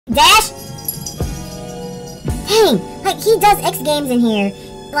Dash? Dang, like, he does X Games in here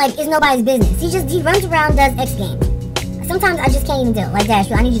like it's nobody's business. He runs around, does X Games. Sometimes I just can't even do it. Like,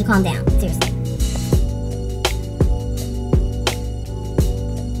 Dash, I need you to calm down. Seriously.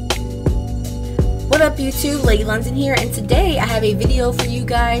 What up, YouTube? Lady London here, and today I have a video for you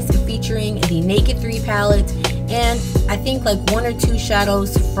guys featuring the Naked 3 palette and I think like 1 or 2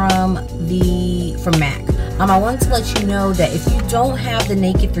 shadows from MAC. I wanted to let you know that if you don't have the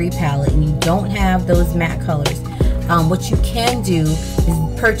Naked 3 palette and you don't have those MAC colors, what you can do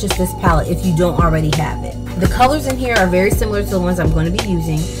is purchase this palette if you don't already have it. The colors in here are very similar to the ones I'm going to be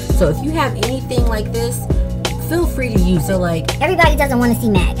using, so if you have anything like this, feel free to use it. So like, everybody doesn't want to see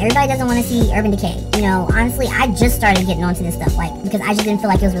MAC. Everybody doesn't want to see Urban Decay. You know, honestly, I just started getting onto this stuff, like, because I just didn't feel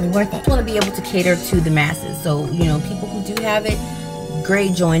like it was really worth it. I want to be able to cater to the masses. So, you know, people who do have it,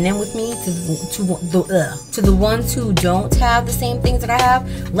 great, join in with me. To the ones who don't have the same things that I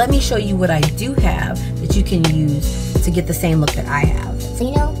have, let me show you what I do have that you can use to get the same look that I have. So,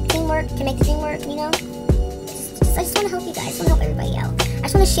 you know, teamwork can make the dream work, you know? I just want to help you guys. I just want to help everybody out. I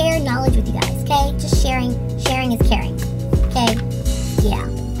just want to share knowledge with you guys, okay? Just sharing is caring, okay? Yeah.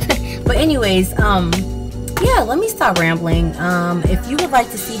 But anyways, yeah, let me stop rambling. If you would like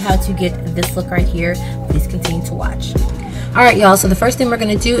to see how to get this look right here, please continue to watch. Alright, y'all, so the first thing we're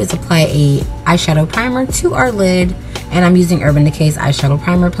going to do is apply a eyeshadow primer to our lid, and I'm using Urban Decay's eyeshadow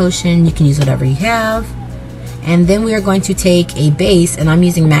primer potion. You can use whatever you have. And then we are going to take a base, and I'm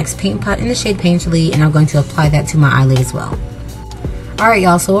using MAC's Paint Pot in the shade Painterly, and I'm going to apply that to my eyelid as well. Alright,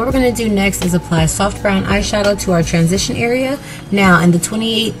 y'all, so what we're going to do next is apply soft brown eyeshadow to our transition area. Now, in the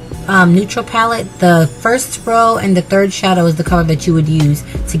 28 neutral palette, the first row and the third shadow is the color that you would use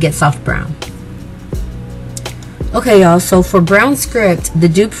to get soft brown. Okay, y'all, so for brown script, the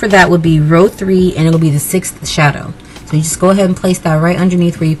dupe for that would be row 3, and it'll be the 6th shadow. So you just go ahead and place that right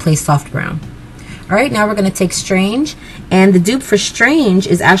underneath where you place soft brown. Alright, now we're going to take Strange, and the dupe for Strange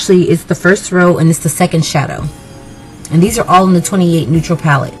is actually, it's the first row and it's the 2nd shadow. And these are all in the 28 neutral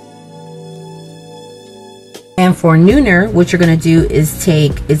palette. And for Nooner, what you're going to do is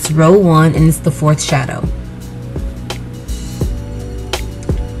take, it's row 1 and it's the 4th shadow.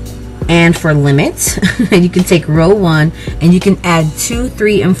 And for Limit, you can take row 1 and you can add 2,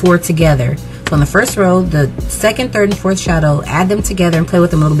 3, and 4 together. So on the first row, the 2nd, 3rd, and 4th shadow, add them together and play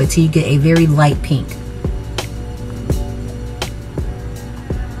with them a little bit till you get a very light pink.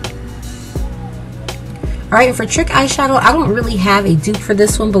 Alright, and for Trick Eyeshadow, I don't really have a dupe for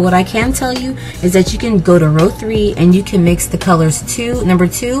this one, but what I can tell you is that you can go to row 3 and you can mix the colors number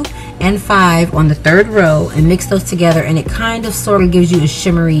 2 and 5 on the 3rd row and mix those together, and it kind of sort of gives you a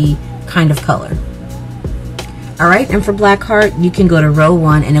shimmery kind of color. Alright, and for Blackheart, you can go to row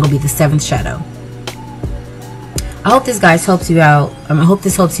 1 and it'll be the 7th shadow. I hope this guys helps you out. I hope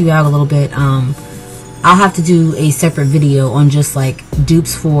this helps you out a little bit. I'll have to do a separate video on just like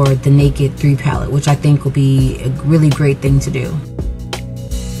dupes for the Naked 3 palette, which I think will be a really great thing to do.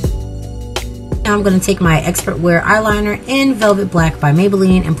 Now I'm going to take my ExpertWear eyeliner in Velvet Black by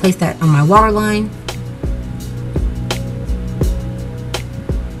Maybelline and place that on my waterline.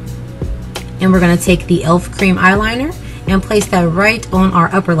 And we're going to take the E.L.F cream eyeliner and place that right on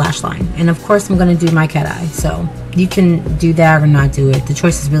our upper lash line. And of course I'm going to do my cat eye, so you can do that or not do it. The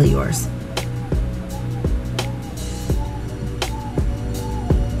choice is really yours.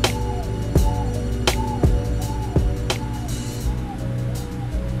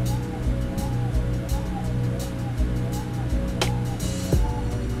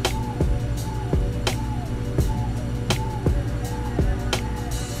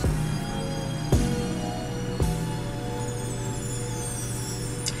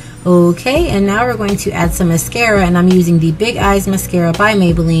 Okay, and now we're going to add some mascara, and I'm using the Big Eyes Mascara by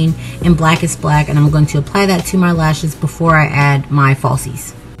Maybelline in Blackest Black, and I'm going to apply that to my lashes before I add my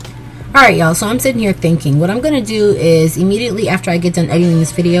falsies. Alright, y'all, so I'm sitting here thinking, what I'm going to do is immediately after I get done editing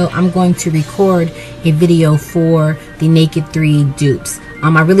this video, I'm going to record a video for the Naked 3 dupes.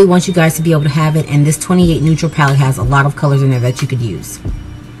 I really want you guys to be able to have it, and this 28 neutral palette has a lot of colors in there that you could use.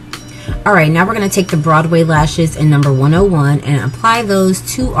 Alright, now we're going to take the Broadway Lashes in number 101 and apply those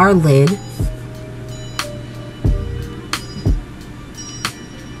to our lid.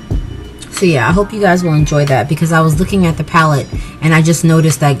 So yeah, I hope you guys will enjoy that, because I was looking at the palette and I just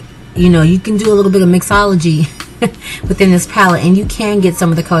noticed that, you know, you can do a little bit of mixology within this palette and you can get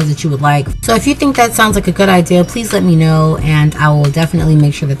some of the colors that you would like. So if you think that sounds like a good idea, please let me know and I will definitely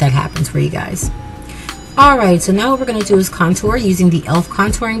make sure that that happens for you guys. Alright, so now what we're going to do is contour using the E.L.F.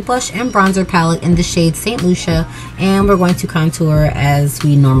 contouring blush and bronzer palette in the shade St. Lucia, and we're going to contour as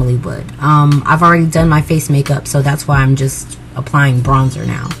we normally would. I've already done my face makeup, so that's why I'm just applying bronzer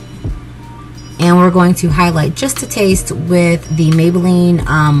now. And we're going to highlight just a taste with the Maybelline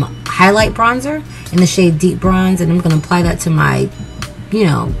highlight bronzer in the shade Deep Bronze, and I'm going to apply that to my, you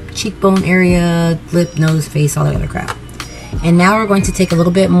know, cheekbone area, lip, nose, face, all that other crap. And now we're going to take a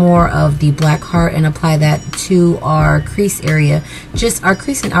little bit more of the Blackheart and apply that to our crease area, just our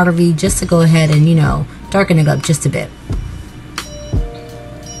crease and outer V, just to go ahead and, you know, darken it up just a bit.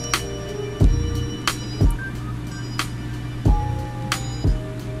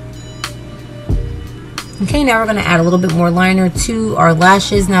 Okay, now we're going to add a little bit more liner to our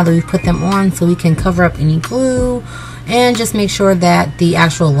lashes now that we've put them on, so we can cover up any glue and just make sure that the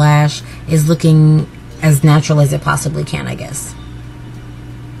actual lash is looking as natural as it possibly can, I guess.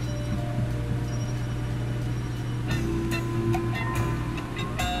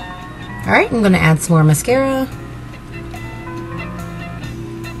 Alright, I'm going to add some more mascara.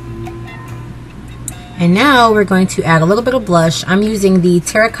 And now we're going to add a little bit of blush. I'm using the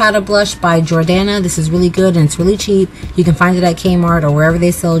Terra blush by Jordana. This is really good and it's really cheap. You can find it at Kmart or wherever they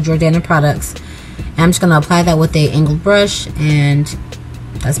sell Jordana products. And I'm just going to apply that with a angled brush, and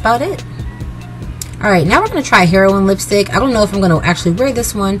that's about it. Alright, now we're going to try Heroine Lipstick. I don't know if I'm going to actually wear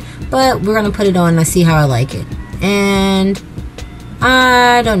this one, but we're going to put it on and I see how I like it. And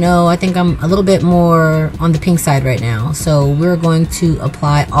I don't know, I think I'm a little bit more on the pink side right now. So we're going to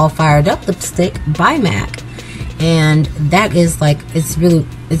apply All Fired Up Lipstick by MAC. And that is like, it's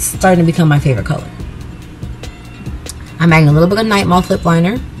starting to become my favorite color. I'm adding a little bit of Nightmoth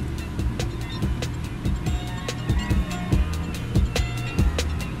Lipliner.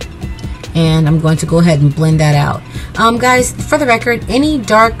 And I'm going to go ahead and blend that out. Guys, for the record, any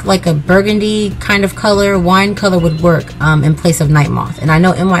dark, like a burgundy kind of color, wine color would work in place of Nightmoth. And I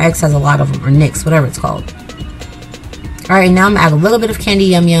know NYX has a lot of them, or NYX, whatever it's called. Alright, now I'm going to add a little bit of Candy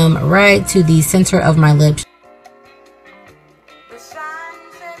Yum Yum right to the center of my lips.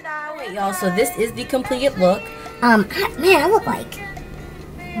 Alright, y'all, so this is the completed look. Man, I look like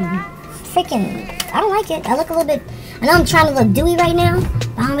freaking, I don't like it. I look a little bit, I know I'm trying to look dewy right now,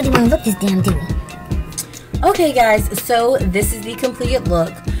 but I don't really want to look this damn dewy. Okay guys, so this is the completed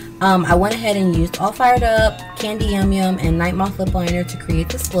look. I went ahead and used All Fired Up, Candy Yum Yum, and Nightmoth Lip Liner to create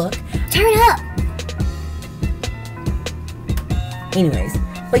this look. Turn it up! Anyways,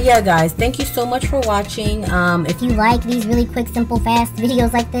 but yeah guys, thank you so much for watching. If you like these really quick, simple, fast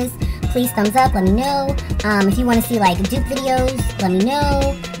videos like this, please thumbs up, let me know. If you want to see like dupe videos, let me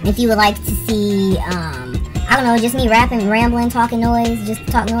know. If you would like to see, I don't know, just me rapping, rambling, talking noise, just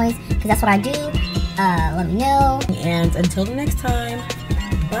talk noise, because that's what I do. Let me know. And until the next time,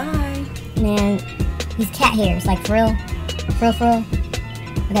 bye. Man, these cat hairs, like for real, I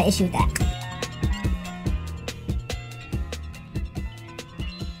got issue with that.